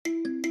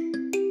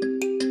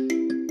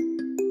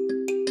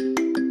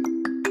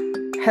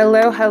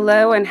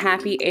Hello, and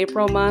happy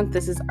April month.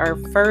 This is our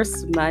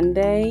first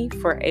Monday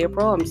for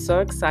April. I'm so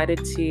excited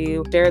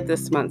to share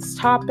this month's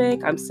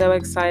topic. I'm so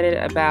excited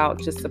about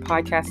just the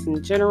podcast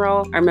in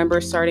general. I remember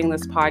starting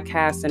this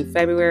podcast in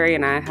February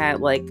and I had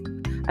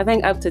I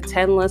think up to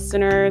 10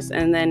 listeners,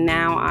 and then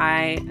now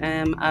I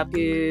am up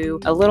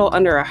to a little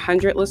under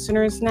 100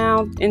 listeners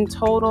now in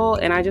total.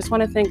 And I just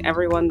want to thank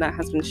everyone that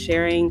has been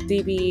sharing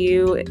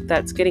CBU,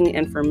 that's getting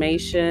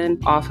information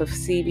off of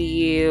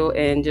CBU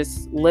and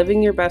just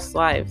living your best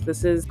life.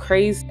 This is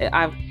crazy.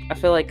 I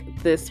feel like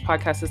this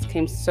podcast has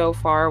came so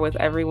far with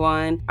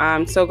everyone.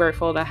 I'm so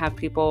grateful to have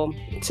people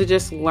to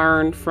just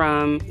learn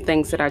from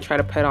things that I try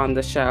to put on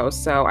the show.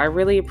 So I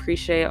really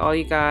appreciate all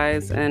you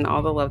guys and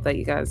all the love that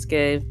you guys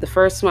give. The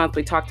first month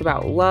we talked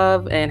about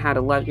love and how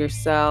to love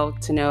yourself,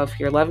 to know if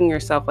you're loving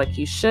yourself like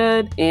you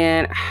should,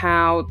 and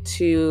how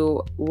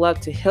to love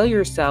to heal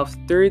yourself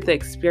through the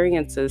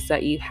experiences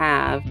that you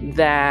have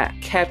that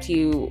kept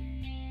you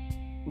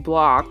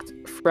blocked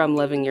from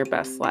living your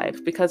best life,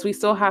 because we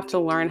still have to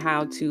learn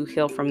how to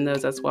heal from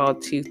those as well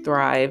to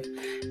thrive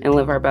and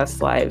live our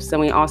best lives. And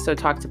we also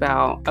talked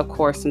about, of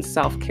course, some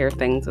self-care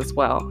things as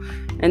well.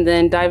 And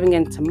then diving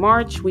into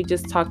March, we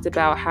just talked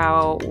about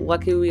how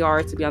lucky we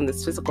are to be on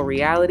this physical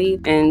reality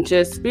and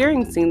just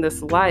experiencing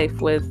this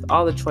life with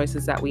all the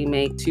choices that we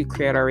make to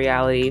create our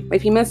reality.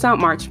 If you missed out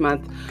March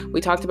month,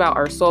 we talked about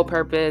our soul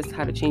purpose,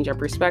 how to change our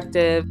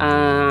perspective,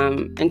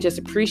 and just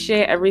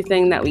appreciate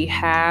everything that we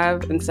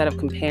have instead of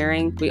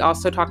comparing. We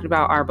also talked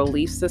about our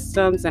belief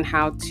systems and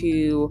how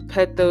to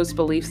put those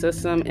belief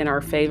systems in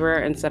our favor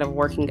instead of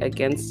working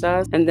against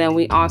us. And then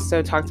we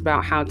also talked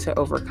about how to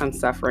overcome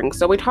suffering.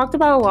 So we talked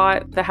about a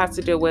lot that has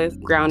to do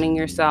with grounding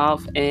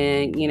yourself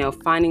and,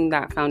 finding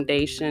that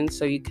foundation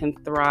so you can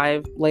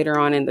thrive later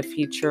on in the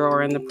future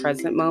or in the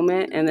present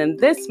moment. And then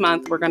this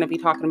month, we're going to be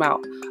talking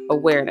about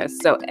awareness.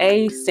 So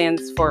A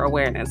stands for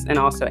awareness, and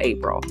also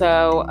April.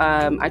 So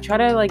I try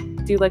to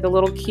do a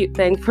little cute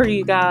thing for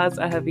you guys.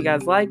 I hope you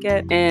guys like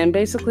it. And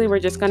basically, we're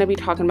just going to be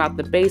talking about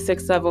the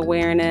basics of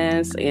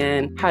awareness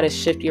and how to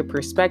shift your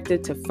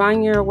perspective to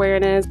find your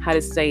awareness, how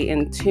to stay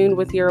in tune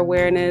with your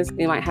awareness.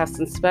 We might have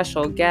some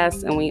special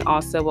guests, and we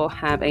also will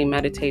have a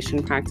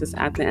meditation practice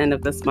at the end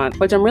of this month,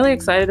 which I'm really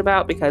excited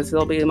about because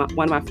it'll be one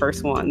of my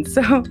first ones.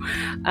 So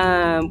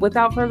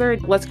without further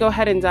ado, let's go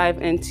ahead and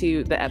dive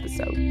into the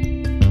episode.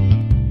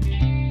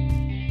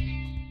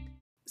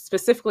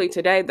 Specifically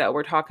today, though,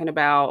 we're talking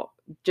about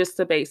just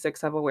the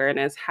basics of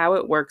awareness, how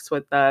it works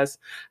with us,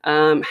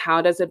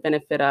 how does it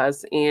benefit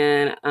us,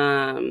 and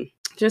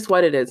just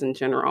what it is in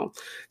general.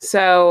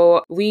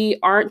 So we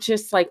aren't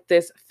just like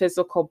this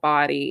physical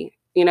body.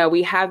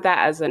 We have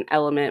that as an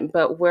element,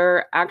 but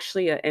we're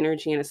actually an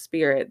energy and a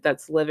spirit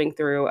that's living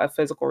through a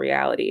physical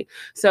reality.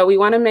 So we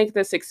want to make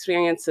this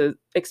experience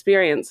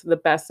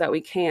the best that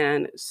we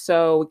can,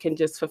 so we can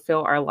just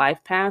fulfill our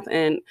life path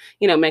and,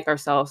 make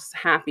ourselves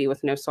happy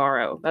with no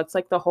sorrow. That's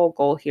the whole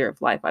goal here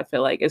of life, I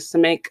feel like, is to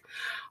make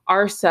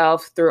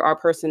ourselves through our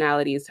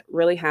personalities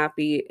really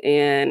happy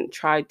and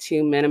try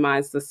to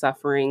minimize the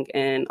suffering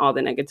and all the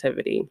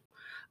negativity.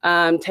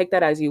 Take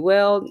that as you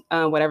will,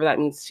 whatever that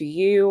means to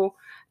you.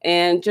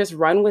 And just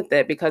run with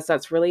it, because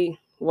that's really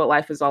what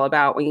life is all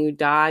about. When you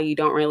die, you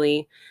don't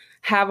really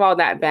have all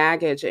that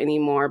baggage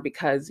anymore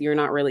because you're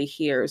not really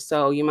here.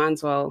 So you might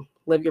as well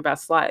live your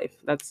best life.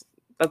 That's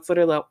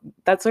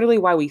literally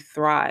why we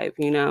thrive,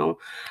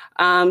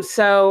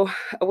 So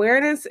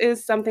awareness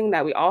is something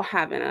that we all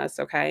have in us,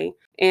 okay?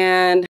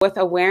 And with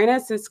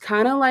awareness, it's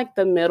kind of like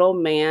the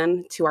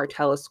middleman to our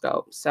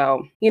telescope.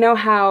 So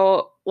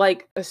how a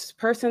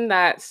person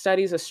that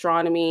studies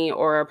astronomy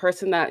or a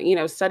person that,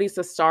 studies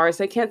the stars,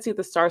 they can't see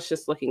the stars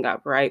just looking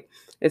up, right?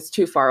 It's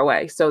too far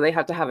away. So they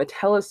have to have a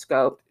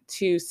telescope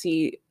to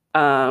see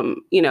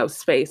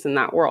space in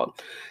that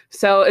world.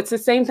 So it's the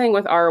same thing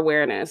with our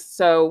awareness.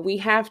 So we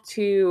have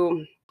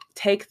to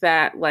take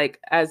that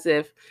as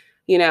if,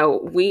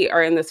 we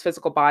are in this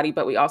physical body,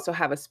 but we also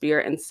have a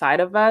spirit inside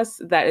of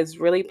us that is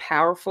really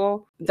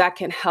powerful, that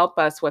can help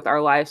us with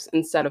our lives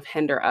instead of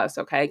hinder us.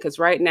 Okay. Because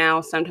right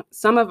now,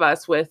 some of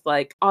us with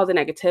all the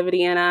negativity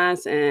in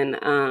us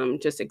and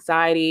just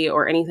anxiety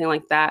or anything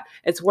like that,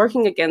 it's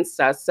working against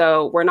us.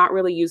 So we're not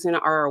really using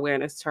our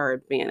awareness to our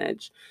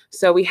advantage.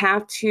 So we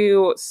have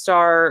to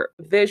start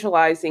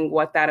visualizing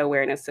what that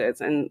awareness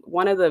is. And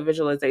one of the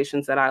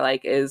visualizations that I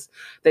like is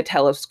the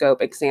telescope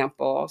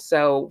example.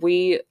 So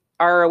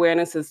our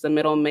awareness is the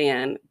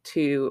middleman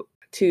to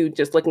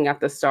just looking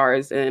at the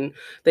stars and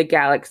the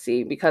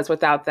galaxy, because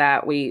without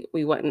that, we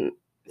wouldn't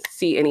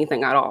see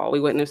anything at all. We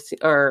wouldn't have seen,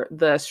 or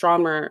the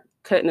astronomer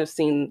couldn't have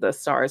seen the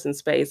stars in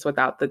space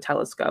without the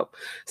telescope.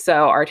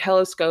 So our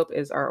telescope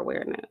is our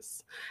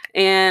awareness.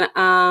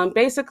 And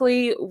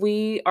basically,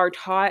 we are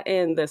taught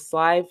in this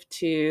life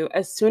to,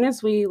 as soon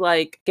as we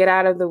like get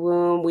out of the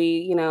womb,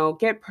 we,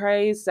 get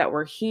praised that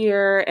we're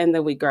here, and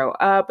then we grow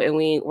up and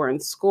we're in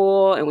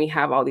school and we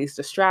have all these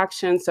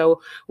distractions.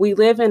 So we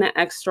live in an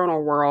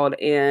external world,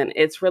 and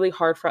it's really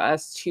hard for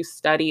us to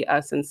study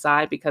us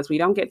inside because we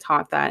don't get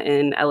taught that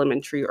in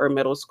elementary or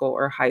middle school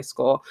or high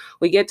school.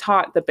 We get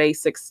taught the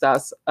basic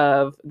stuff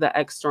of the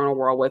external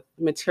world with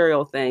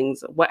material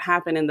things, what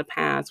happened in the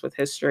past with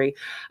history,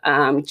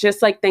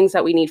 just like things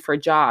that we need for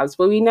jobs,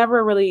 but we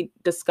never really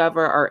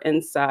discover our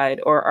inside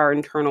or our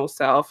internal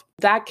self.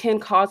 That can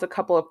cause a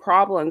couple of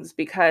problems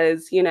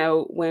because,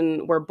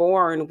 when we're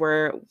born,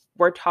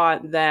 we're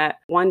taught that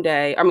one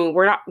day, I mean,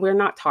 we're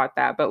not taught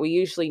that, but we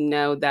usually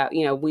know that,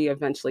 we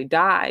eventually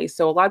die.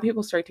 So a lot of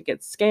people start to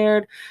get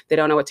scared. They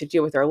don't know what to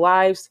do with their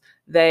lives.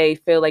 They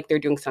feel like they're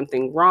doing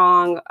something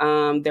wrong.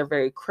 They're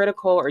very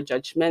critical or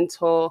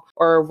judgmental,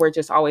 or we're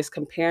just always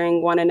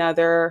comparing one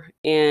another.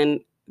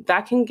 And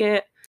that can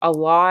get a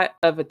lot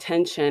of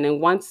attention. And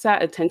once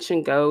that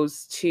attention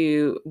goes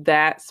to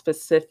that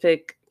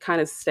specific kind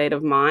of state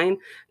of mind,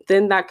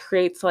 then that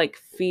creates like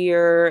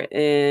fear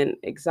and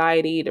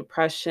anxiety,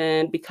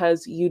 depression,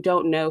 because you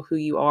don't know who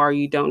you are.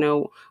 You don't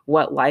know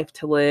what life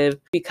to live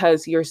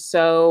because you're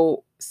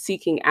so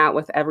seeking out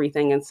with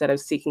everything instead of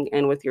seeking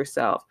in with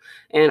yourself.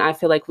 And I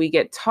feel like we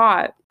get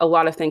taught a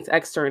lot of things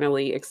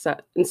externally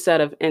instead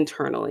of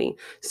internally.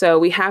 So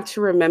we have to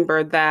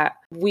remember that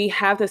we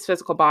have this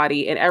physical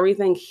body and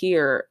everything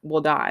here will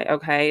die.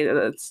 Okay.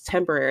 It's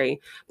temporary.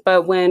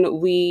 But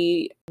when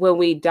we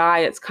die,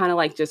 it's kind of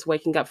like just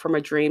waking up from a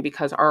dream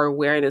because our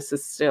awareness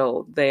is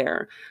still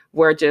there.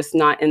 We're just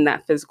not in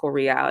that physical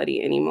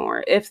reality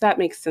anymore. If that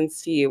makes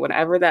sense to you,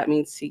 whatever that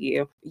means to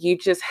you, you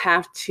just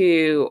have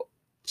to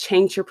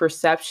change your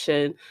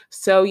perception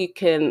so you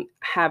can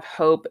have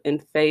hope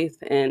and faith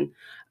and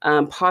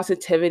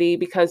positivity,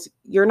 because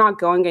you're not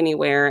going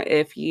anywhere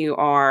if you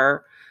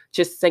are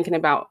just thinking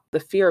about the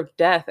fear of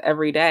death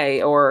every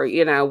day, or,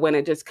 when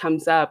it just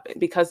comes up,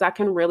 because that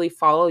can really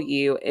follow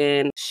you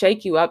and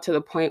shake you up to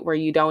the point where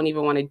you don't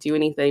even want to do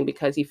anything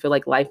because you feel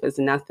like life is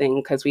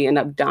nothing, because we end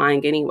up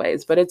dying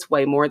anyways. But it's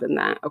way more than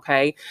that.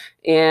 Okay.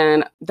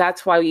 And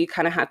that's why you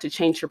kind of have to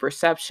change your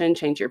perception,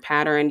 change your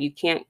pattern. You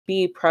can't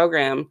be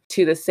programmed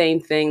to the same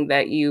thing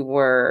that you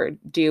were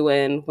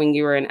doing when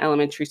you were in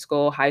elementary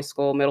school, high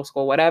school, middle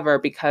school, whatever,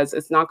 because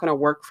it's not going to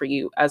work for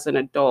you as an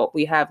adult.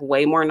 We have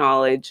way more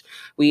knowledge.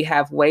 We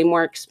have way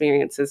more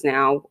experiences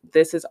now.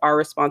 This is our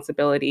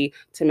responsibility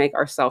to make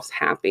ourselves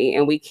happy.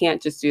 And we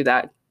can't just do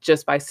that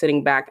just by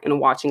sitting back and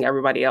watching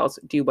everybody else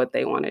do what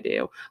they want to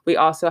do. We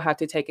also have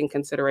to take in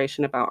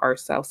consideration about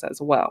ourselves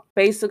as well.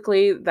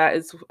 Basically,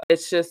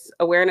 it's just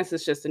awareness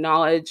is just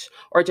knowledge,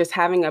 or just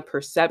having a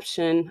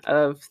perception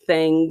of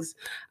things,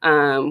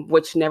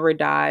 which never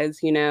dies.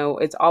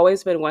 It's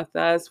always been with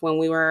us. When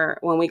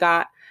we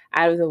got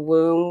out of the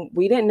womb,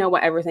 we didn't know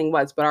what everything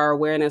was, but our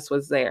awareness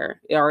was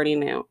there. It already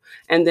knew.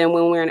 And then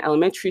when we were in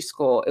elementary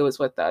school, it was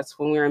with us.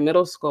 When we were in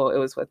middle school, it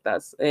was with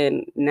us.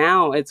 And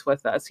now it's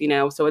with us,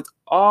 so it's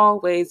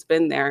always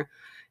been there.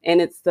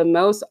 And it's the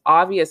most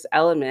obvious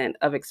element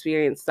of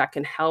experience that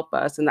can help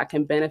us and that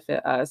can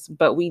benefit us.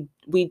 But we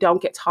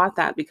don't get taught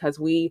that because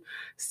we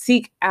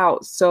seek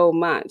out so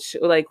much.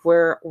 Like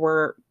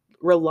we're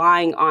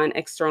relying on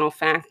external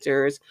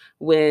factors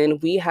when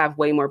we have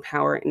way more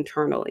power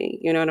internally.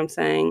 You know what I'm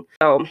saying?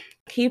 So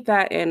keep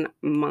that in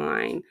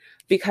mind.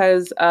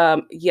 Because,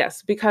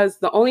 because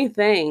the only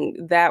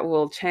thing that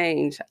will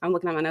change, I'm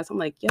looking at my notes, I'm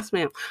like, yes,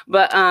 ma'am.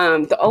 But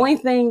the only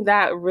thing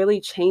that really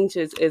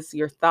changes is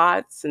your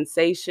thoughts,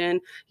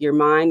 sensation, your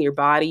mind, your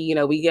body.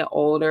 We get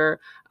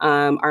older.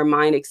 Our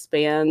mind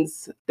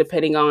expands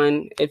depending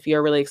on if you're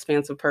a really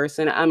expansive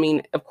person. I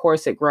mean, of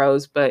course it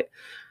grows, but,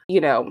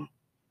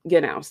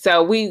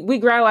 so we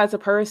grow as a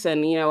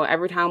person.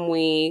 Every time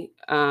we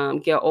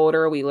get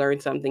older, we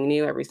learn something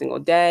new every single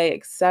day,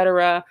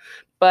 etc.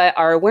 But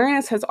our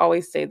awareness has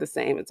always stayed the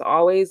same. It's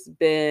always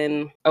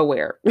been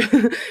aware.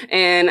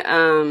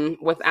 And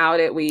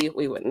without it, we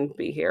wouldn't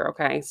be here.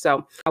 Okay.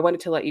 So I wanted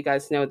to let you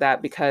guys know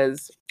that,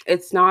 because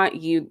it's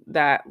not you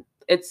that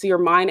it's your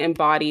mind and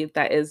body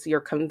that is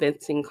your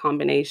convincing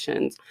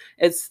combinations.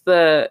 It's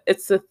the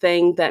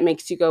thing that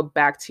makes you go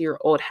back to your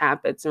old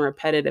habits and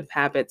repetitive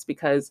habits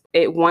because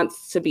it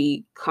wants to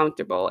be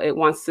comfortable. It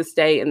wants to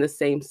stay in the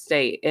same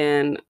state.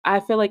 And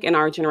I feel like in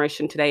our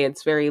generation today,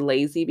 it's very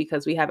lazy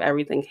because we have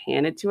everything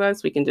handed to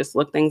us. We can just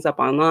look things up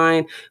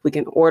online. We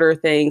can order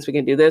things. We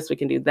can do this. We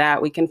can do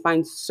that. We can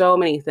find so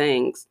many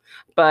things,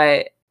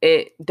 but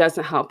it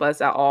doesn't help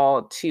us at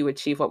all to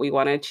achieve what we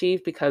want to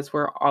achieve because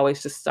we're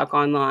always just stuck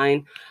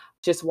online,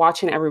 just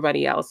watching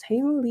everybody else.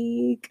 Hey,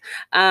 Malik.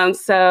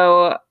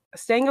 So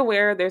staying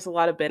aware, there's a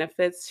lot of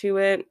benefits to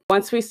it.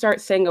 Once we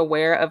start staying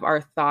aware of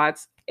our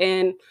thoughts,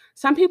 and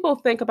some people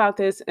think about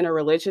this in a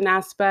religion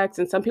aspect,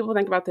 and some people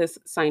think about this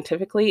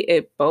scientifically.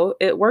 It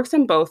works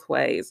in both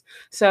ways.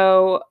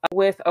 So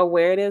with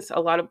awareness, a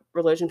lot of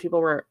religion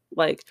people were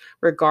like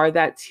regard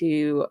that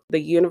to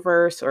the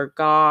universe or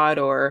God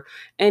or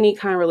any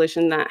kind of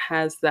religion that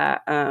has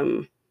that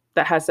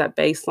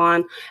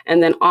baseline.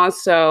 And then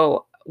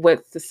also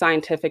with the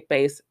scientific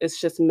base, it's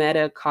just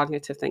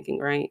metacognitive thinking,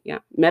 right? Yeah,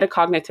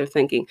 metacognitive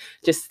thinking,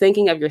 just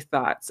thinking of your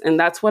thoughts. And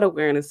that's what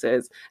awareness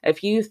is.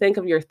 If you think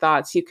of your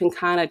thoughts, you can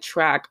kind of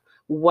track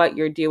what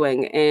you're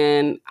doing.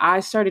 And I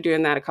started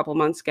doing that a couple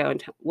months ago.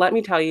 And let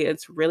me tell you,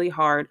 it's really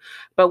hard.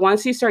 But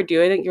once you start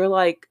doing it, you're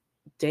like,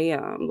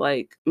 damn,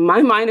 like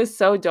my mind is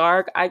so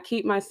dark. I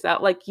keep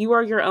myself like you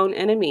are your own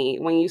enemy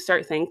when you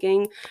start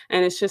thinking.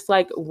 And it's just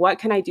like, what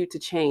can I do to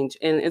change?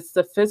 And it's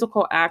the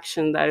physical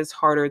action that is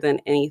harder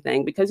than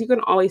anything because you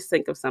can always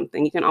think of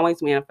something, you can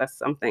always manifest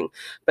something,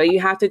 but you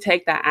have to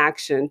take that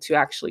action to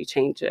actually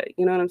change it.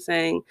 You know what I'm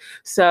saying?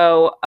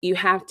 So you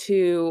have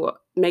to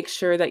make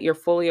sure that you're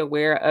fully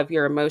aware of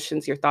your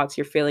emotions, your thoughts,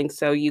 your feelings,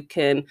 so you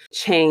can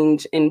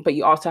change. But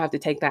you also have to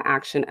take that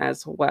action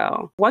as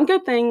well. One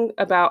good thing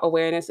about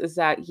awareness is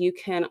that you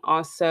can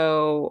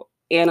also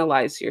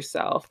analyze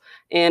yourself.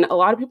 And a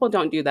lot of people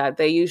don't do that.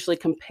 They usually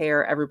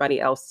compare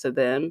everybody else to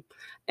them.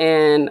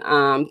 And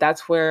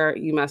that's where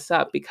you mess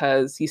up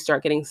because you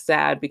start getting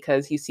sad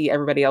because you see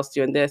everybody else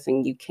doing this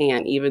and you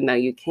can't, even though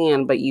you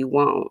can, but you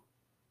won't,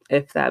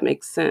 if that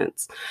makes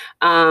sense.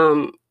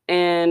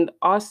 And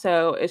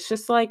also, it's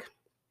just like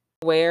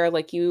where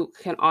like you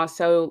can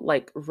also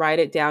like write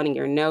it down in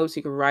your notes,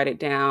 you can write it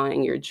down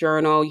in your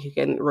journal, you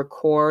can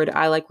record.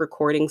 I like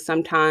recording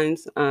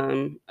sometimes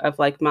of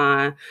like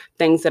my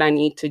things that I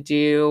need to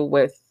do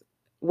with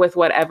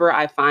whatever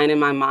I find in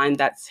my mind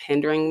that's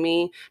hindering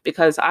me,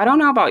 because I don't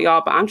know about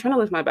y'all, but I'm trying to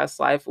live my best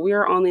life. We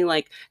are only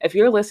like, if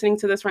you're listening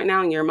to this right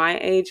now and you're my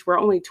age, we're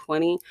only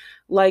 20.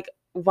 Like,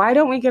 why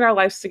don't we get our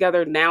lives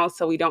together now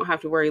so we don't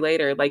have to worry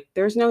later? Like,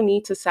 there's no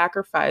need to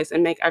sacrifice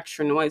and make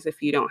extra noise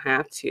if you don't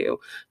have to.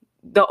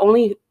 The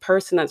only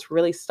person that's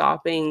really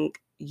stopping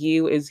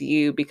you is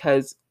you,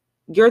 because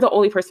you're the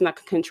only person that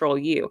can control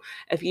you.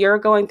 If you're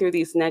going through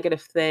these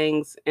negative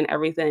things and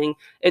everything,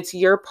 it's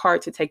your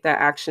part to take that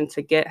action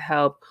to get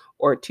help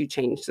or to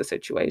change the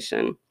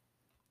situation.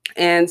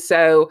 And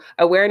so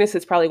awareness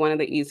is probably one of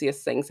the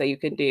easiest things that you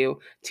can do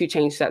to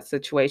change that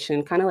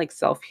situation, kind of like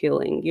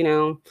self-healing, you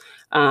know?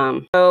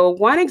 So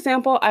one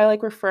example I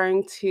like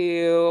referring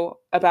to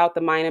about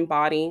the mind and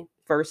body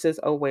versus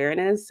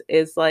awareness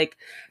is like,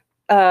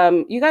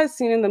 you guys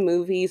seen in the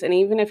movies, and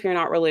even if you're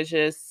not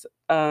religious,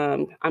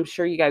 I'm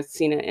sure you guys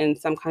seen it in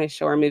some kind of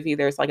show or movie.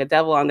 There's like a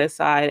devil on this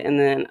side and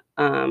then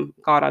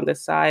God on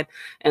this side,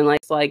 and like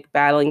it's like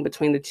battling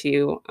between the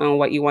two on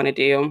what you want to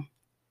do.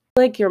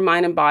 Like your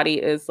mind and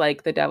body is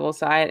like the devil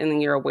side, and then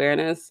your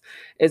awareness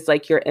is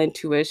like your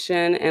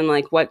intuition and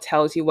like what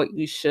tells you what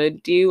you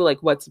should do,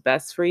 like what's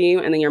best for you.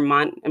 And then your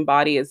mind and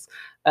body is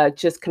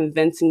just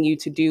convincing you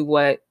to do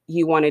what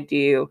you want to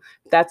do.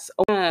 That's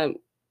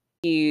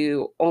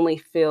you only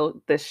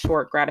feel this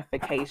short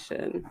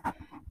gratification.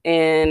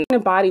 And the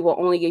body will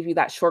only give you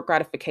that short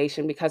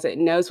gratification because it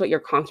knows what you're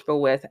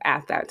comfortable with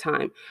at that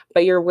time.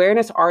 But your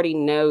awareness already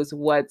knows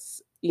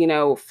what's, you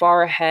know,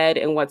 far ahead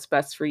and what's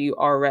best for you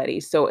already.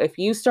 So if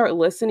you start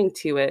listening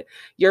to it,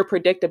 your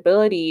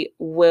predictability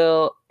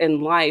will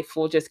in life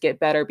will just get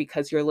better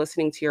because you're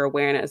listening to your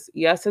awareness.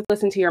 Yes, it's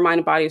listen to your mind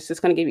and body. It's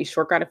just going to give you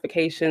short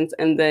gratifications.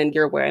 And then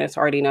your awareness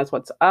already knows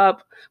what's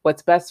up,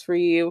 what's best for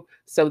you.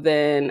 So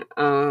then,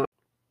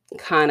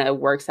 kind of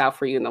works out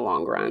for you in the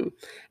long run.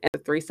 And the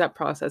 3-step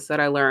process that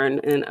I learned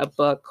in a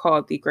book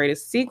called The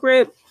Greatest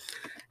Secret.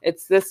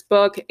 It's this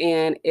book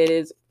and it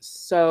is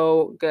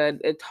so good.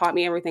 It taught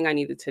me everything I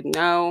needed to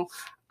know.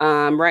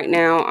 Right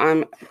now,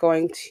 I'm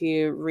going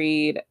to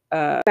read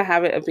The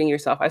Habit of Being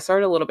Yourself. I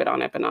started a little bit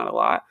on it, but not a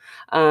lot.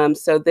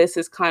 So this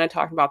is kind of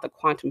talking about the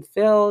quantum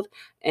field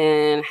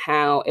and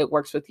how it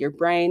works with your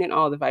brain and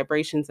all the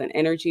vibrations and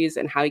energies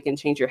and how you can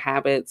change your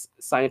habits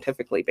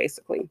scientifically,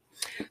 basically.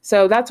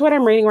 So that's what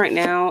I'm reading right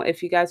now.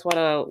 If you guys want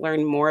to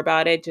learn more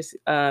about it, just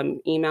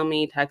email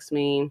me, text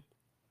me,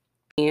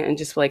 and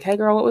just be like, hey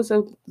girl, what was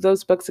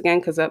those books again?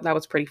 Because that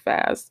was pretty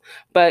fast.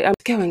 But I'm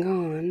going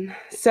on.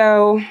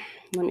 So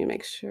let me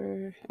make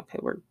sure. Okay,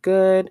 we're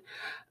good.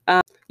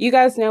 You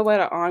guys know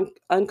what an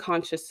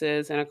unconscious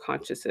is and a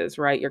conscious is,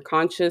 right? Your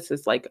conscious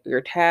is like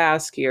your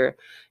task,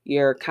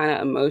 your kind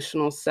of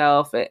emotional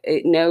self.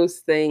 It knows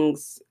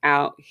things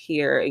out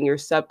here, and your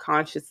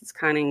subconscious is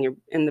kind of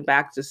in the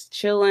back, just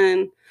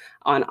chilling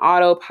on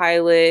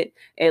autopilot.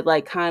 It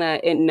like kind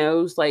of it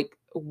knows like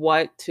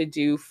what to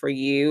do for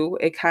you.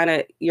 It kind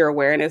of your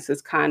awareness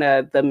is kind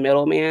of the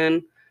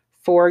middleman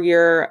for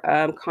your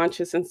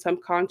conscious and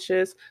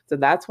subconscious. So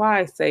that's why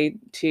I say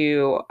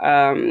to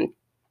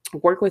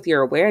work with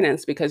your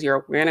awareness, because your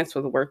awareness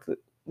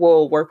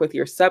will work with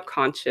your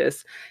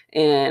subconscious,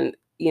 and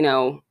you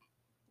know,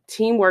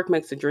 teamwork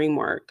makes the dream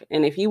work.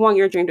 And if you want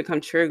your dream to come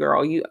true,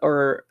 girl, you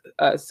or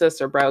sis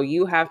or bro,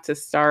 you have to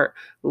start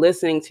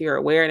listening to your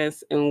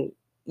awareness, and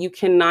you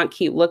cannot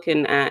keep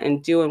looking at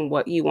and doing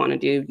what you want to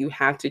do. You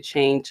have to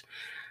change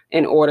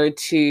in order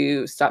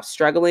to stop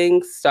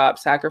struggling, stop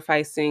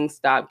sacrificing,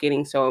 stop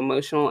getting so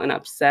emotional and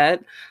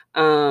upset.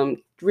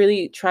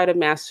 Really try to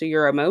master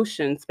your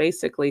emotions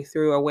basically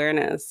through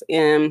awareness.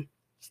 And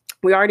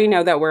we already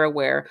know that we're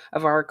aware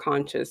of our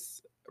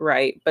conscious,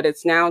 right? But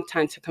it's now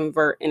time to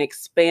convert and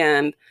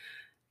expand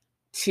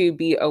to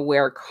be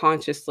aware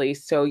consciously,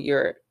 so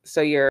your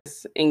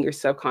and your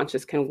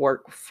subconscious can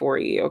work for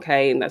you.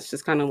 Okay, and that's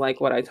just kind of like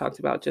what I talked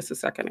about just a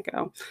second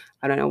ago.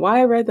 I don't know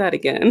why I read that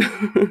again.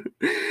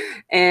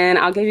 And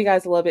I'll give you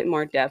guys a little bit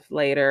more depth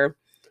later.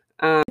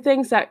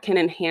 Things that can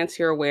enhance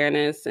your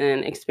awareness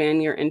and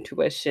expand your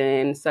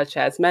intuition, such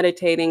as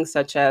meditating,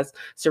 such as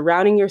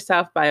surrounding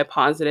yourself by a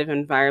positive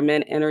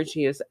environment.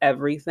 Energy is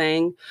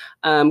everything.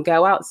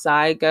 Go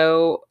outside,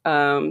 go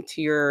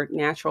to your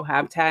natural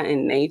habitat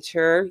in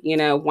nature. You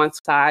know, once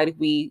outside,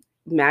 we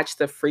match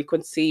the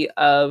frequency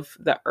of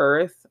the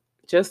earth.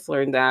 Just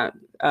learned that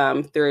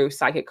through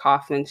Psychic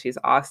Kaufman. She's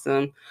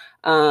awesome.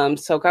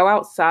 So go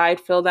outside,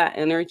 feel that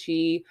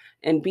energy,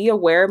 and be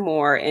aware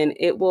more, and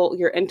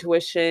your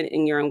intuition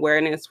and your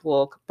awareness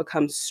will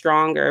become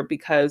stronger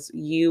because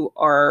you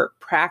are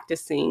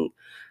practicing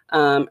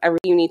everything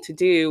you need to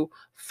do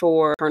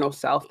for eternal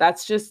self.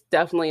 That's just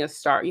definitely a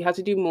start. You have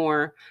to do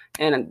more.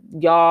 And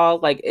y'all,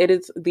 like, it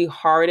is the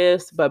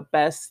hardest but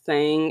best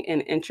thing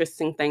and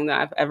interesting thing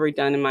that I've ever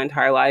done in my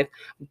entire life.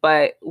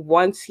 But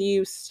once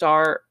you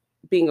start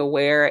being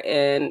aware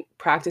and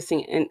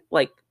practicing in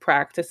like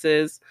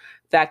practices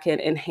that can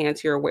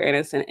enhance your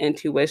awareness and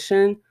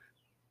intuition,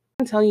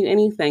 I can tell you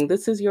anything.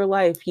 This is your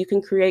life. You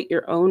can create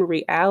your own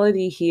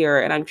reality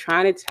here. And I'm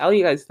trying to tell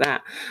you guys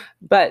that.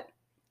 But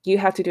you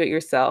have to do it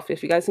yourself.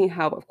 If you guys need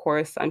help, of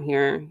course, I'm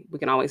here. We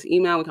can always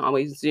email, we can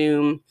always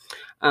Zoom.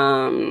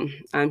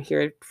 I'm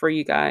here for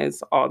you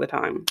guys all the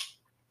time.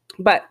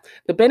 But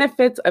the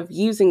benefits of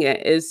using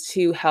it is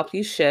to help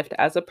you shift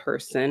as a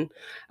person.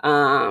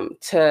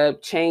 To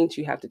change,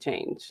 you have to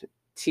change.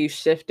 To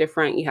shift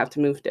different, you have to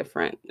move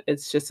different.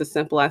 It's just as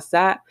simple as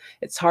that.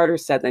 It's harder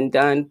said than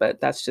done, but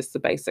that's just the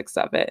basics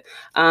of it.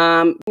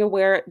 Being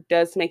aware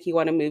does make you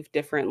want to move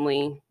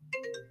differently.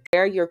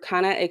 Where you're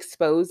kind of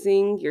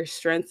exposing your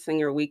strengths and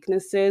your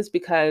weaknesses,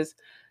 because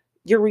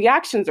your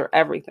reactions are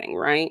everything,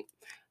 right?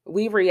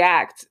 We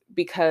react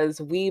because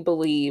we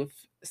believe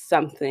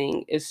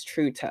something is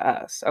true to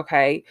us,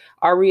 okay?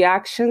 Our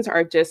reactions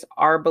are just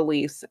our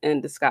beliefs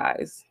in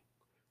disguise.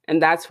 And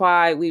that's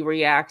why we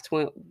react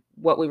when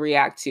what we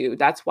react to.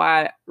 That's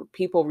why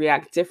people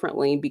react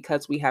differently,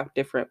 because we have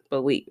different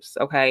beliefs,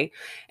 okay?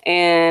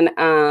 And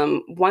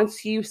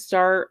once you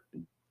start,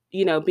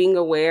 being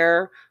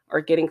aware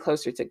or getting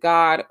closer to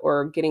God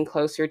or getting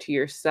closer to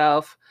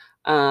yourself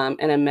in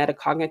a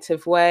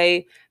metacognitive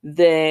way,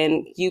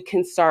 then you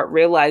can start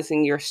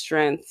realizing your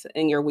strengths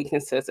and your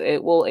weaknesses.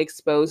 It will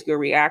expose your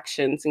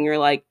reactions, and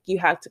you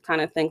have to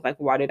kind of think like,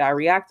 why did I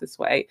react this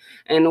way?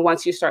 And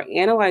once you start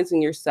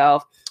analyzing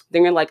yourself,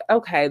 then you're like,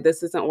 okay,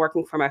 this isn't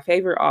working for my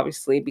favor,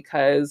 obviously,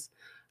 because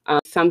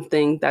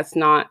something that's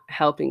not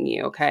helping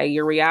you. Okay,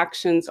 your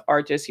reactions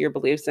are just your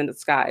beliefs in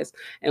disguise.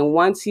 And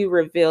once you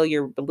reveal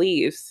your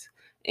beliefs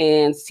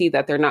and see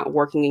that they're not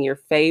working in your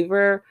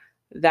favor,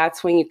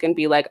 that's when you can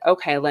be like,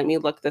 okay, let me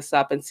look this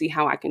up and see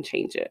how I can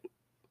change it.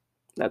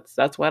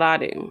 That's what I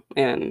do.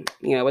 And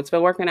it's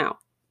been working out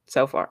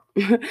so far.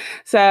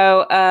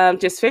 So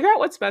just figure out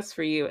what's best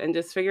for you, and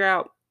just figure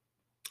out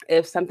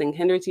if something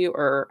hinders you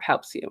or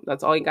helps you.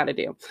 That's all you got to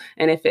do.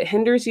 And if it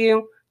hinders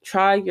you,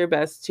 try your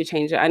best to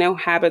change it. I know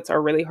habits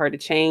are really hard to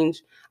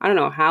change. I don't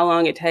know how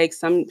long it takes.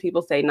 Some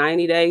people say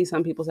 90 days,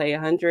 some people say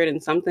 100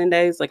 and something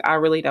days. Like, I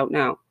really don't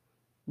know.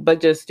 But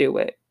just do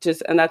it.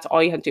 And that's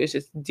all you have to do, is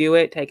just do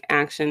it, take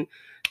action,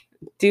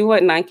 do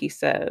what Nike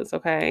says,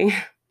 okay?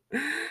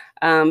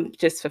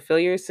 Just fulfill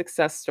your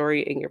success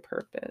story and your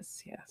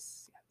purpose.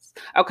 Yes.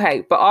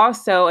 Okay, but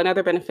also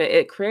another benefit,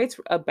 it creates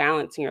a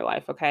balance in your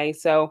life, okay?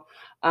 So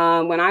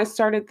when I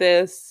started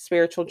this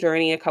spiritual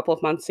journey a couple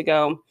of months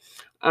ago,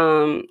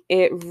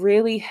 it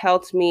really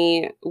helped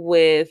me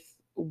with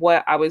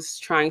what I was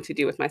trying to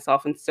do with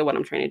myself, and still what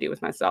I'm trying to do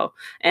with myself.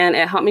 And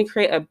it helped me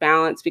create a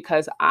balance,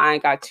 because I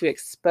got to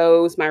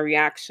expose my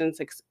reactions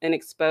and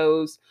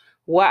expose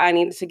what I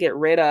needed to get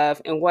rid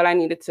of and what I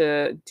needed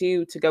to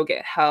do to go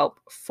get help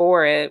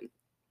for it.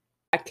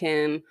 I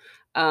can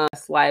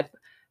life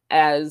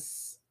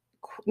as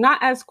not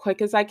as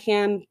quick as I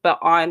can, but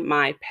on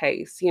my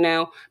pace,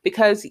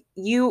 because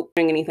you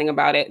doing anything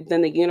about it,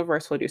 then the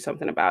universe will do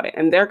something about it.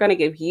 And they're going to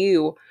give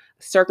you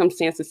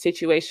circumstances,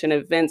 situation,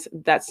 events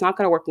that's not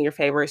going to work in your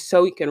favor,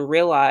 so you can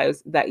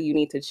realize that you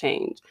need to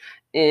change.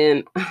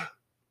 And I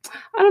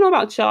don't know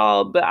about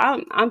y'all, but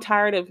I'm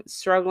tired of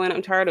struggling.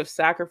 I'm tired of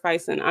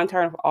sacrificing. I'm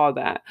tired of all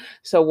that.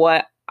 So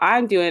what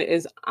I'm doing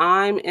is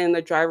I'm in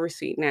the driver's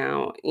seat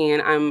now,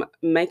 and I'm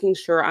making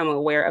sure I'm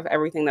aware of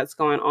everything that's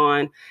going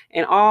on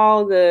and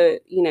all the,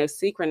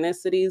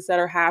 synchronicities that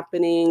are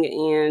happening,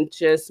 and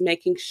just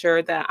making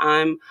sure that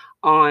I'm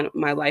on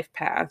my life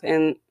path.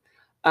 And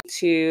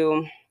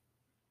to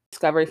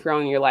discover if you're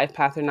on your life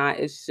path or not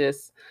is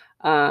just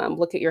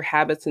look at your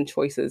habits and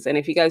choices. And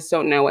if you guys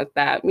don't know what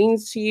that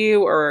means to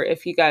you, or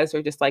if you guys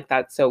are just like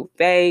that so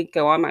vague,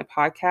 go on my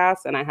podcast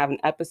and I have an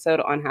episode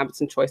on habits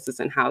and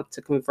choices and how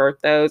to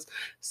convert those.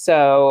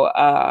 So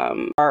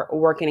are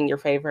working in your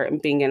favor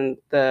and being in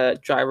the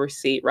driver's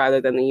seat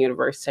rather than the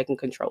universe taking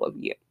control of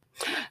you.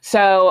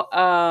 So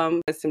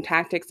some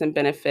tactics and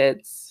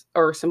benefits,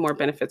 or some more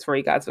benefits for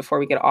you guys before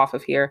we get off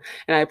of here.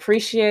 And I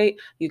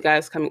appreciate you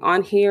guys coming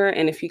on here.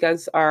 And if you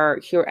guys are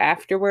here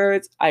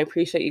afterwards, I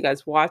appreciate you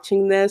guys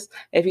watching this.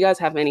 If you guys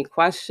have any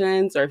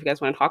questions, or if you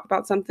guys want to talk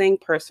about something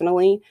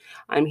personally,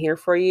 I'm here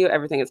for you.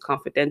 Everything is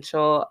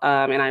confidential.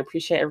 And I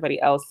appreciate everybody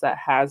else that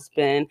has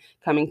been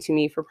coming to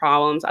me for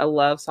problems. I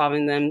love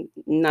solving them.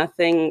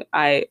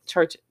 I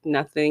charge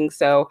nothing.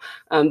 So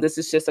this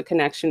is just a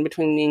connection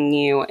between me and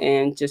you,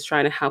 and just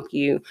trying to help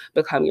you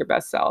become your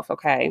best self.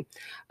 Okay.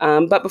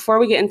 But before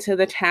we get into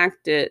the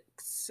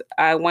tactics,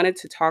 I wanted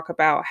to talk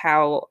about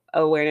how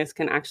awareness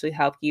can actually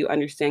help you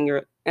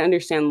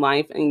understand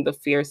life and the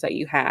fears that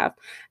you have.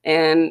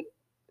 And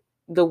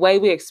the way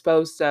we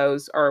expose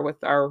those are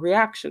with our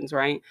reactions,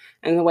 right?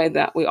 And the way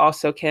that we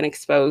also can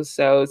expose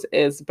those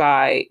is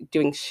by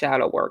doing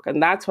shadow work.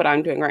 And that's what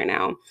I'm doing right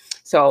now.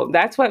 So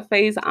that's what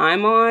phase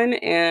I'm on.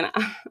 And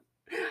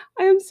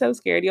I am so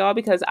scared, y'all,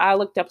 because I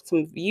looked up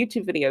some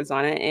YouTube videos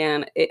on it,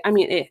 and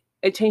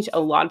it changed a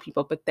lot of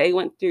people, but they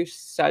went through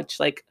such,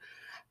 like,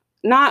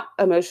 not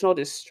emotional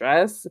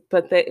distress,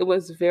 but that it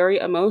was very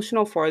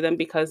emotional for them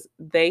because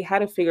they had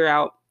to figure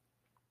out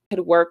could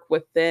work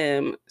with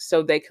them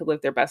so they could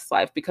live their best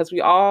life, because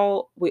we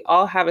all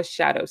have a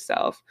shadow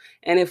self,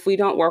 and if we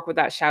don't work with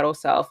that shadow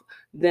self,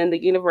 then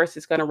the universe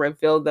is going to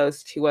reveal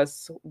those to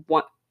us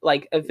one,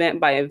 like, event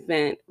by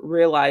event,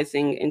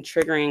 realizing and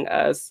triggering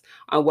us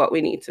on what we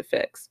need to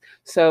fix.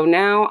 So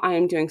now I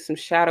am doing some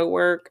shadow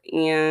work,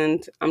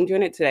 and I'm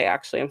doing it today.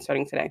 Actually, I'm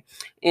starting today,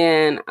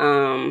 and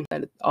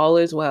all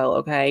is well.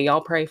 Okay,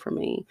 y'all pray for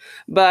me.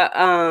 But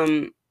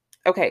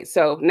okay,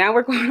 so now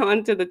we're going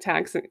on to the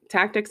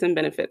tactics and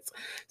benefits.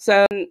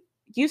 So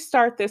you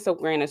start this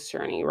awareness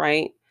journey,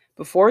 right?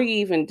 Before you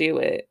even do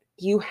it,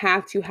 you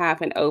have to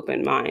have an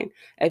open mind.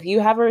 If you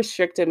have a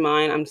restricted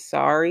mind, I'm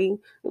sorry,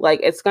 like,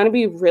 it's going to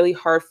be really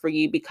hard for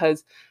you,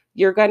 because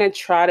you're going to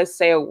try to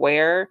stay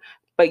aware,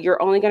 but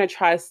you're only going to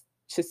try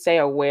to stay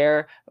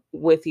aware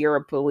with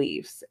your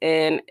beliefs.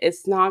 And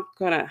it's not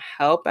going to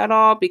help at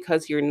all,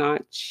 because you're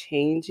not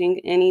changing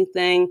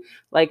anything.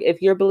 Like,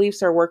 if your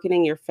beliefs are working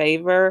in your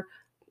favor,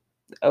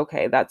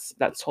 okay, that's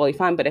totally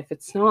fine. But if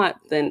it's not,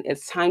 then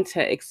it's time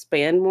to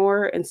expand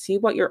more and see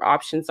what your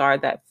options are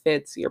that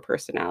fits your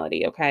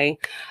personality. Okay.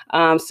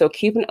 So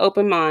keep an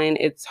open mind.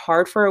 It's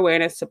hard for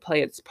awareness to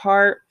play its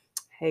part.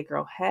 Hey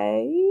girl,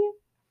 hey.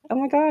 Oh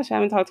my gosh, I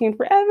haven't talked to you in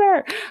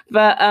forever.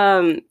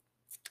 But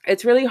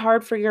it's really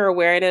hard for your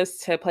awareness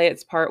to play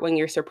its part when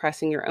you're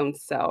suppressing your own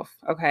self.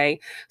 Okay.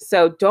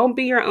 So don't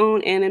be your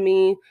own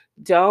enemy.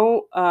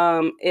 Don't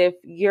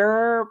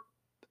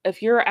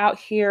if you're out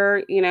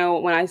here,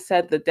 when I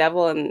said the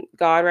devil and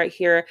God right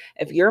here,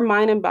 if your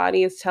mind and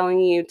body is telling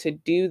you to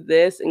do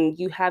this, and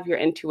you have your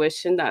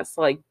intuition that's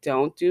like,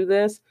 don't do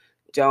this,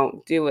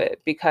 don't do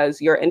it, because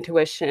your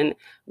intuition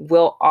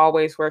will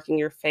always work in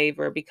your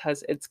favor,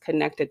 because it's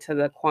connected to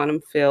the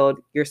quantum field,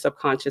 your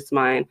subconscious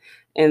mind,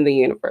 and the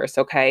universe.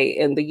 Okay.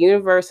 And the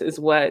universe is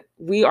what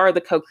we are,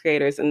 the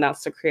co-creators, and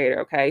that's the creator.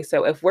 Okay.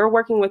 So if we're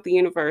working with the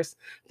universe,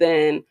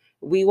 then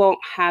we won't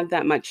have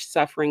that much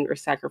suffering or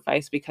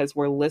sacrifice, because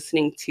we're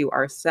listening to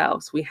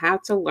ourselves. We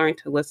have to learn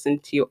to listen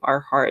to our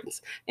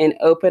hearts and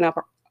open up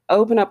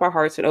our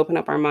hearts and open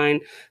up our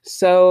mind,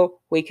 so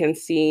we can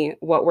see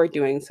what we're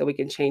doing, so we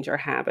can change our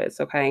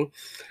habits. Okay.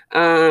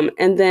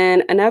 And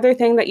then another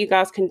thing that you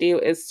guys can do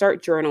is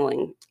start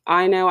journaling.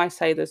 I know I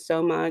say this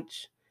so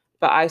much,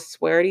 but I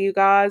swear to you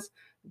guys,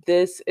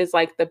 this is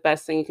like the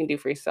best thing you can do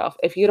for yourself.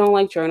 If you don't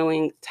like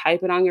journaling,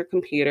 type it on your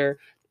computer,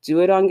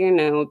 do it on your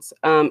notes,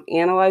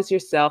 analyze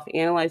yourself,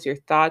 analyze your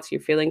thoughts, your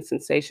feelings,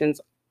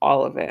 sensations,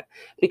 all of it,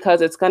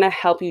 because it's going to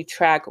help you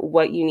track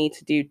what you need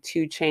to do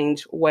to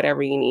change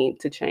whatever you need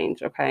to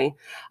change. Okay.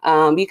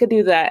 You could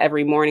do that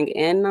every morning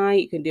and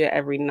night. You can do it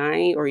every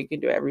night, or you can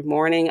do it every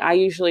morning. I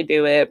usually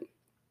do it,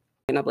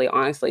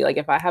 honestly, like,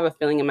 if I have a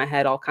feeling in my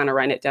head, I'll kind of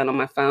write it down on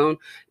my phone,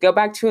 go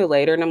back to it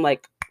later, and I'm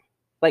like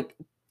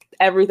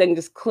everything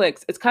just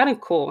clicks. It's kind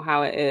of cool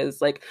how it is.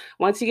 Like,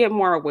 once you get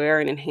more aware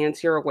and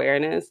enhance your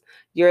awareness,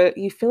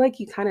 you feel like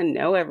you kind of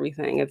know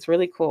everything. It's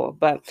really cool.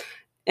 But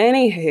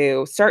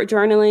anywho, start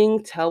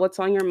journaling, tell what's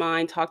on your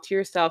mind, talk to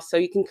yourself, so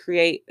you can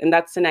create. And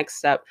that's the next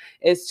step,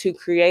 is to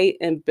create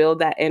and build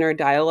that inner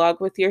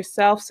dialogue with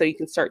yourself, so you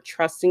can start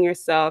trusting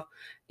yourself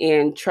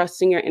and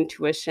trusting your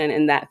intuition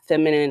and that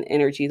feminine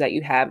energy that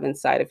you have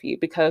inside of you,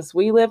 because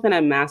we live in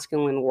a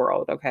masculine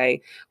world.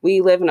 Okay.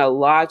 We live in a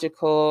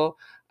logical,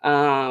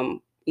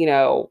 you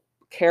know,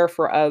 care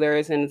for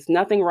others, and it's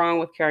nothing wrong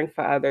with caring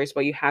for others,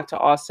 but you have to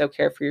also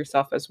care for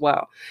yourself as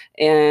well.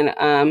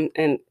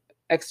 And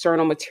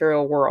external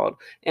material world,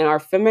 and our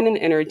feminine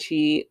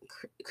energy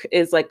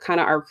is like kind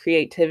of our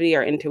creativity,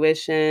 our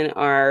intuition,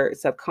 our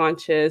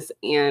subconscious,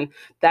 and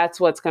that's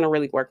what's going to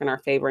really work in our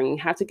favor. And you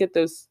have to get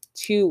those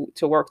two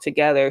to work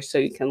together so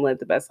you can live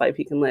the best life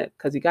you can live,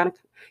 because you kind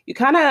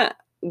of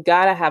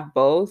gotta have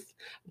both,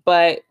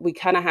 but we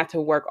kind of have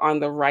to work on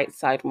the right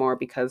side more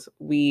because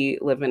we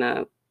live in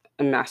a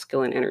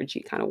masculine energy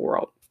kind of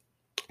world.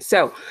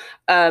 So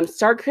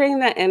start creating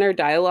that inner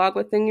dialogue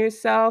within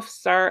yourself.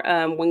 Start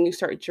when you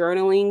start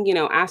journaling, you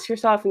know, ask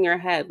yourself in your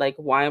head, like,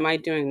 why am I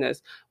doing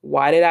this?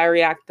 Why did I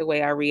react the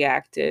way I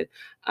reacted?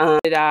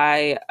 Did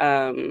I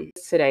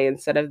today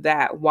instead of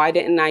that? Why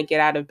didn't I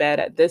get out of bed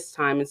at this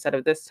time instead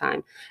of this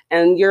time?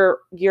 And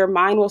your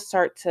mind will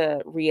start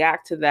to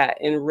react to that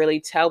and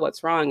really tell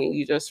what's wrong, and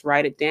you just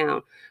write it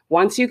down.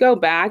 Once you go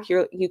back,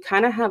 you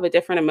kind of have a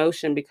different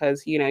emotion,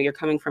 because you know you're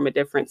coming from a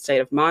different state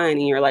of mind,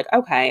 and you're like,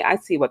 okay, I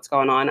see what's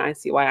going on. I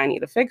see why I need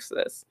to fix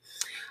this.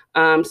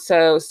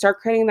 So start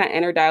creating that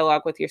inner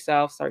dialogue with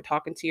yourself. Start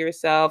talking to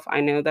yourself. I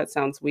know that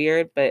sounds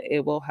weird, but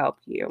it will help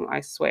you,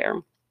 I swear.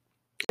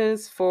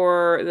 Is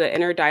for the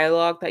inner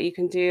dialogue that you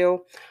can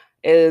do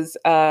is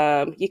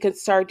you can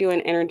start doing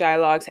inner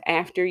dialogues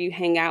after you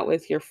hang out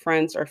with your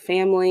friends or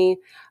family,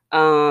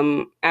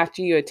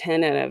 after you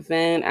attend an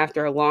event,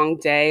 after a long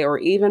day, or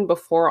even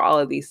before all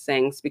of these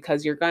things,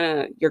 because you're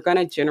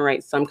gonna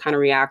generate some kind of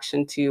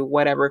reaction to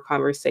whatever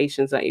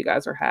conversations that you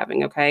guys are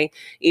having. Okay,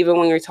 even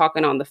when you're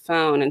talking on the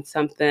phone and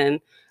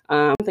something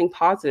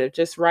positive,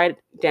 just write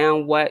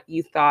down what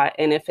you thought,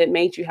 and if it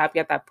made you happy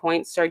at that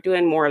point, start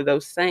doing more of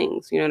those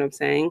things. You know what I'm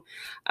saying?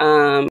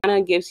 Kind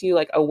of gives you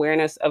like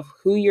awareness of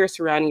who you're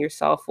surrounding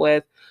yourself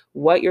with,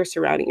 what you're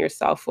surrounding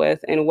yourself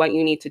with, and what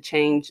you need to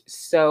change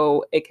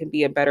so it can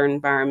be a better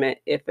environment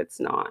if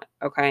it's not.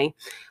 Okay.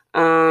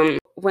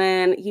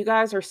 When you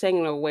guys are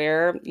staying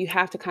aware, you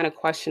have to kind of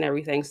question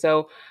everything.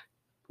 So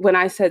when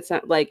I said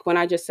something, like when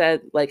I just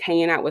said like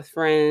hanging out with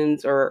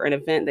friends or an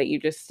event that you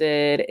just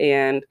did,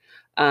 and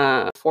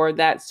for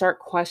that, start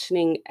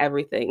questioning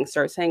everything.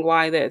 Start saying,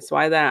 why this,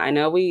 why that? I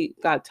know we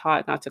got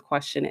taught not to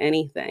question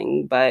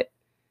anything, but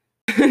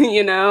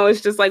you know,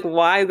 it's just like,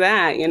 why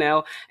that, you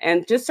know,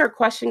 and just start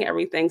questioning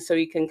everything so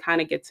you can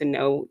kind of get to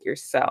know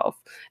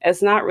yourself.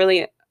 It's not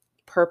really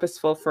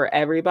purposeful for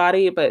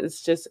everybody, but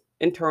it's just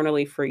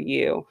internally for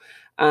you.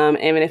 And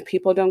if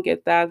people don't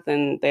get that,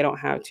 then they don't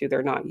have to,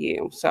 they're not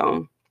you.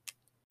 So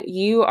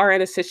you are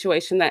in a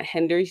situation that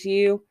hinders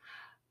you,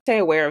 stay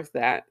aware of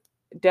that.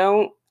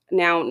 Don't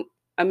now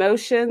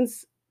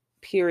emotions,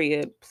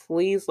 period.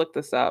 Please look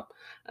this up.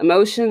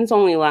 Emotions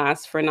only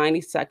last for 90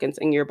 seconds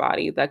in your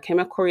body. That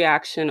chemical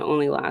reaction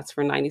only lasts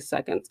for 90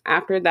 seconds.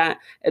 After that,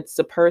 it's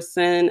the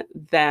person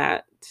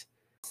that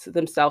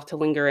themselves to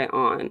linger it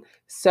on.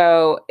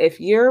 So if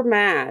you're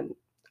mad,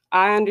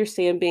 I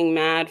understand being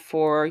mad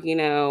for, you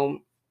know,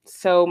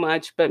 so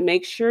much, but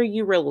make sure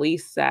you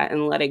release that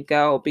and let it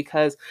go,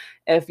 because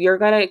if you're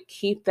going to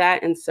keep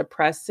that and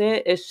suppress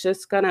it, it's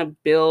just going to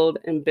build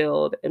and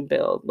build and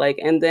build. Like,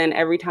 and then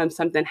every time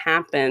something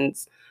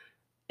happens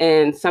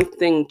and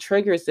something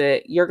triggers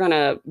it, you're going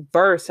to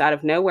burst out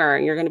of nowhere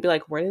and you're going to be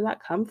like, where did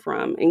that come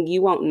from? And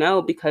you won't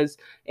know because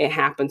it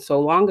happened so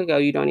long ago,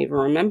 you don't even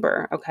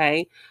remember.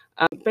 Okay.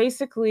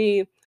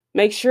 Basically,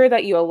 make sure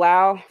that you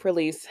allow,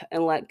 release,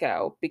 and let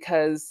go,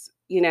 because,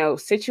 you know,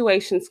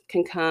 situations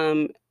can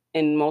come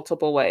in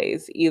multiple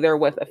ways, either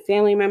with a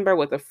family member,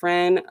 with a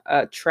friend,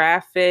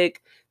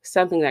 traffic,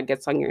 something that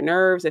gets on your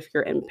nerves. If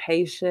you're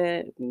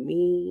impatient,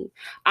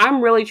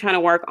 I'm really trying to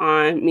work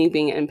on me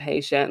being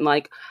impatient.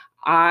 Like,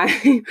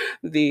 I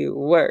the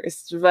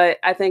worst, but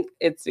I think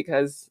it's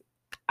because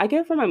I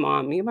get it from my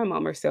mom. Me and my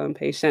mom are so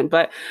impatient,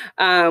 but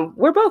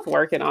we're both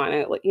working on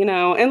it, you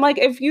know. And like,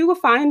 if you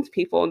find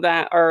people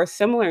that are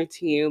similar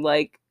to you,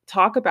 like,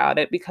 talk about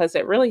it, because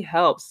it really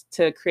helps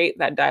to create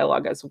that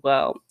dialogue as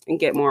well and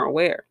get more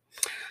aware.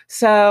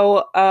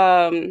 So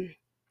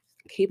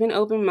keep an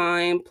open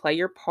mind, play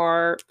your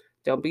part,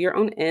 don't be your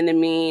own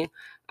enemy.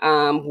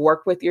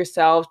 Work with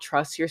yourself,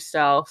 trust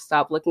yourself,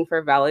 stop looking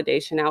for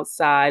validation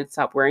outside,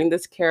 stop wearing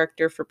this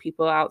character for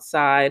people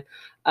outside,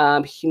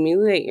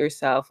 humiliate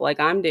yourself like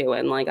I'm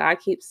doing. Like, I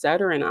keep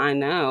stuttering, I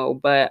know,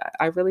 but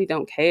I really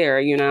don't care,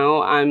 you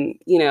know.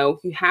 You know,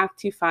 you have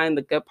to find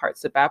the good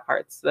parts, the bad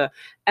parts, the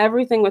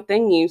everything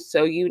within you,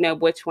 so you know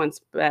which one's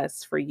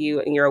best for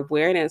you. And your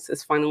awareness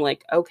is finally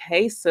like,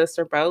 okay, sis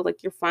or bro,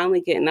 like, you're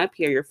finally getting up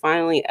here, you're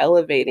finally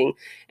elevating.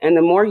 And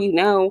the more you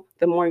know,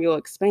 the more you'll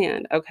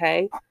expand.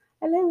 Okay.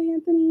 Hello,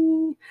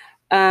 Anthony.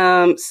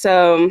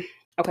 So,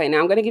 okay, now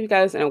I'm going to give you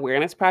guys an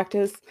awareness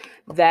practice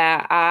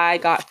that I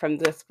got from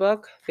this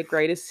book, The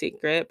Greatest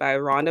Secret by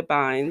Rhonda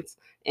Bynes.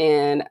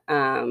 And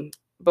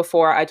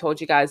before, I told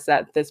you guys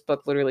that this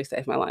book literally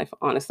saved my life,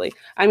 honestly.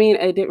 I mean,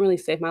 it didn't really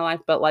save my life,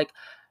 but like,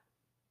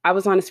 I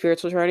was on a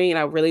spiritual journey and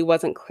I really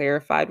wasn't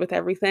clarified with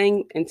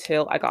everything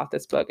until I got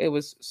this book. It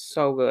was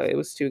so good. It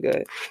was too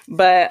good.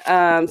 But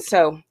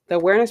so the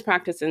awareness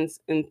practice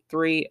in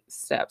 3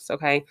 steps.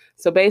 Okay.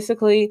 So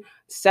basically,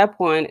 step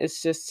 1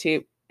 is just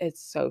to,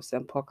 it's so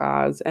simple,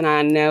 guys. And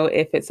I know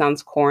if it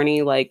sounds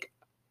corny, like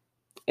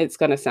it's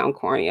gonna sound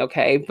corny,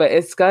 okay? But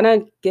it's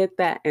gonna get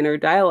that inner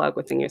dialogue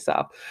within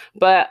yourself.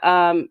 But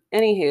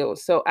anywho,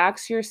 so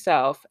ask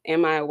yourself,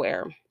 am I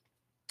aware?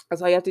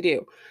 That's all you have to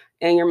do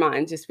in your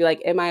mind. Just be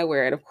like, am I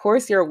aware? And of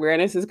course, your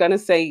awareness is going to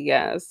say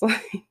yes.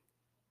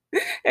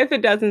 If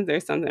it doesn't,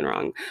 there's something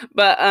wrong.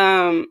 But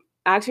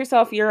ask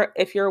yourself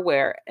if you're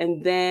aware,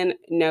 and then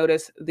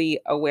notice the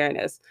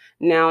awareness.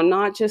 Now,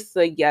 not just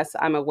the yes,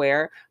 I'm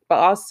aware, but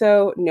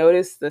also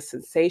notice the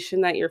sensation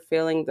that you're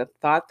feeling, the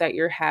thought that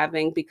you're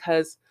having,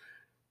 because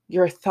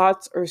your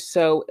thoughts are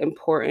so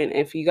important.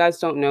 If you guys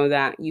don't know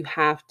that, you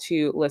have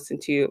to listen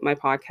to my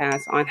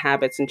podcast on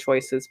habits and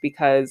choices,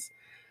 because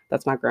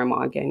that's my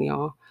grandma again,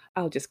 y'all.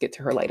 I'll just get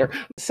to her later.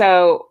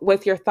 So,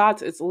 with your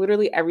thoughts, it's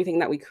literally everything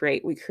that we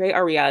create. We create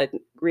our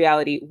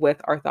reality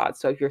with our thoughts.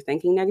 So, if you're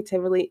thinking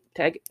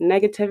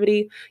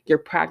negativity, you're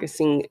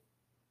practicing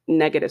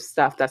negative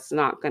stuff that's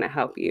not going to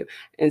help you.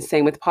 And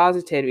same with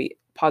positivity.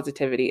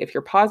 If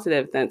you're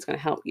positive, then it's going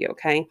to help you.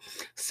 Okay.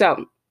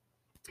 So,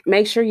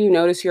 make sure you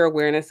notice your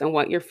awareness and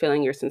what you're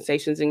feeling, your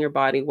sensations in your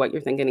body, what you're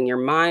thinking in your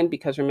mind,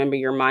 because remember,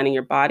 your mind and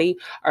your body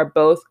are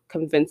both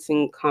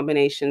convincing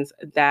combinations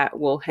that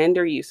will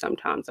hinder you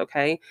sometimes,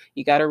 okay?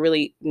 You got to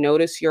really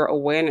notice your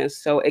awareness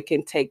so it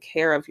can take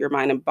care of your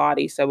mind and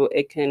body, so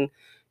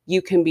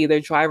you can be the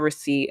driver's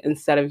seat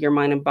instead of your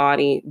mind and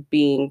body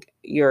being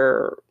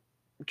your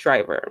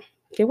driver.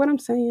 Get what I'm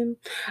saying?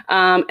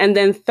 And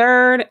then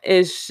third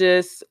is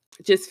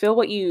just feel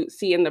what you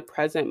see in the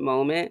present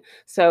moment.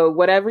 So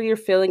whatever you're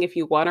feeling, if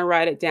you want to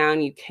write it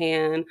down, you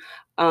can.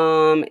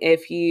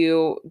 If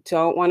you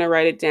don't want to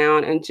write it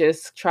down and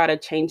just try to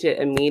change it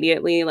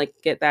immediately, like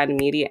get that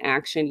immediate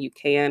action, you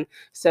can.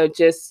 So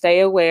just stay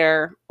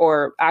aware,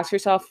 or ask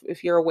yourself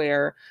if you're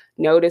aware,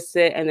 notice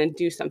it, and then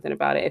do something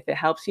about it. If it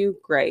helps you,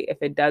 great.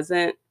 If it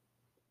doesn't,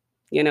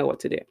 you know what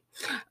to do.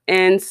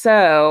 And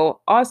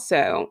so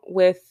also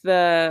with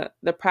the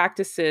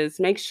practices,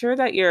 make sure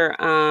you're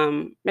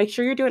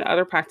doing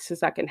other practices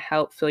that can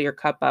help fill your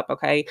cup up,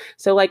 okay?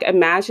 So like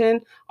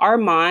imagine our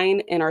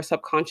mind and our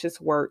subconscious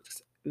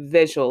works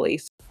visually.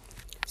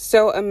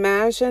 So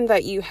imagine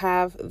that you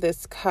have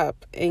this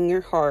cup in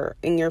your heart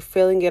and you're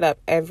filling it up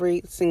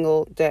every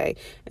single day.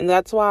 And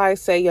that's why I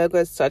say yoga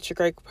is such a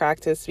great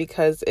practice,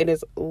 because it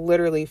is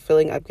literally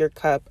filling up your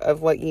cup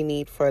of what you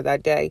need for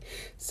that day.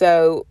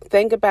 So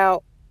think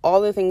about all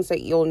the things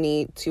that you'll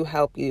need to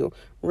help you.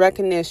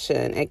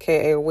 Recognition,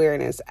 aka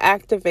awareness,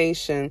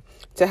 activation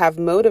to have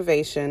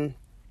motivation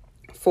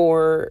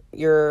for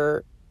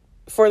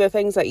the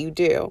things that you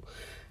do,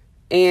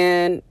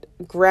 and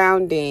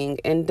grounding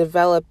and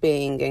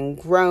developing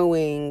and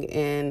growing,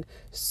 and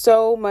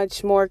so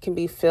much more can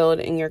be filled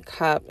in your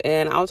cup.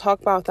 And I'll talk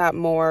about that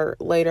more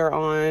later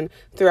on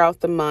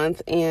throughout the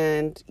month.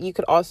 And you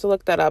could also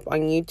look that up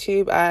on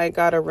YouTube. I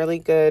got a really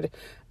good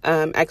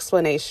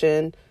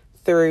explanation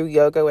through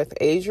Yoga with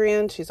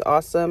Adriene. She's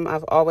awesome.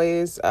 I've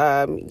always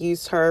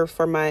used her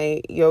for my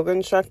yoga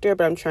instructor,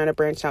 but I'm trying to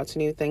branch out to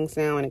new things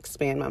now and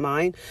expand my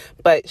mind.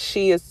 But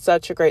she is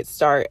such a great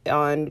start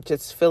on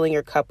just filling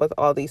your cup with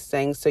all these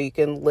things so you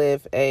can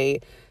live a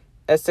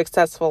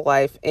successful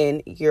life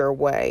in your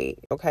way.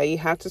 Okay, you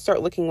have to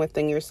start looking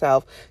within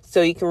yourself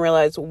so you can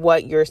realize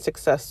what your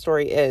success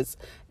story is.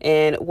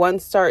 And one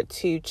start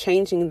to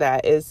changing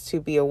that is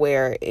to be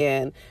aware.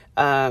 And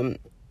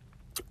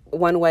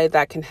one way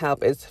that can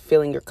help is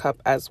filling your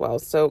cup as well.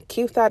 So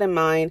keep that in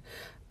mind.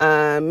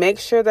 Make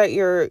sure that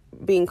you're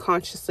being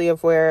consciously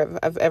aware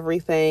of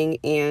everything,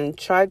 and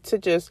try to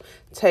just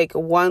take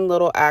one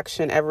little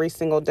action every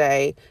single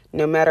day,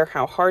 no matter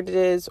how hard it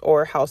is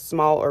or how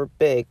small or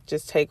big.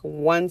 Just take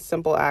one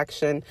simple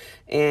action,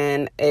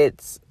 and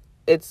it's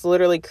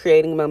literally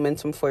creating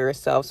momentum for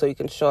yourself so you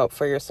can show up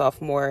for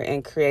yourself more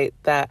and create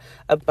that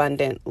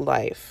abundant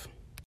life.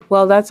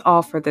 Well, that's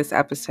all for this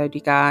episode,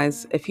 you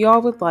guys. If you all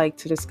would like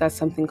to discuss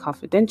something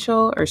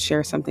confidential or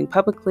share something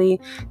publicly,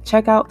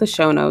 check out the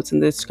show notes in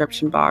the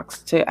description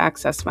box to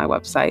access my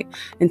website.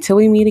 Until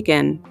we meet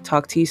again,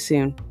 talk to you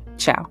soon.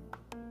 Ciao.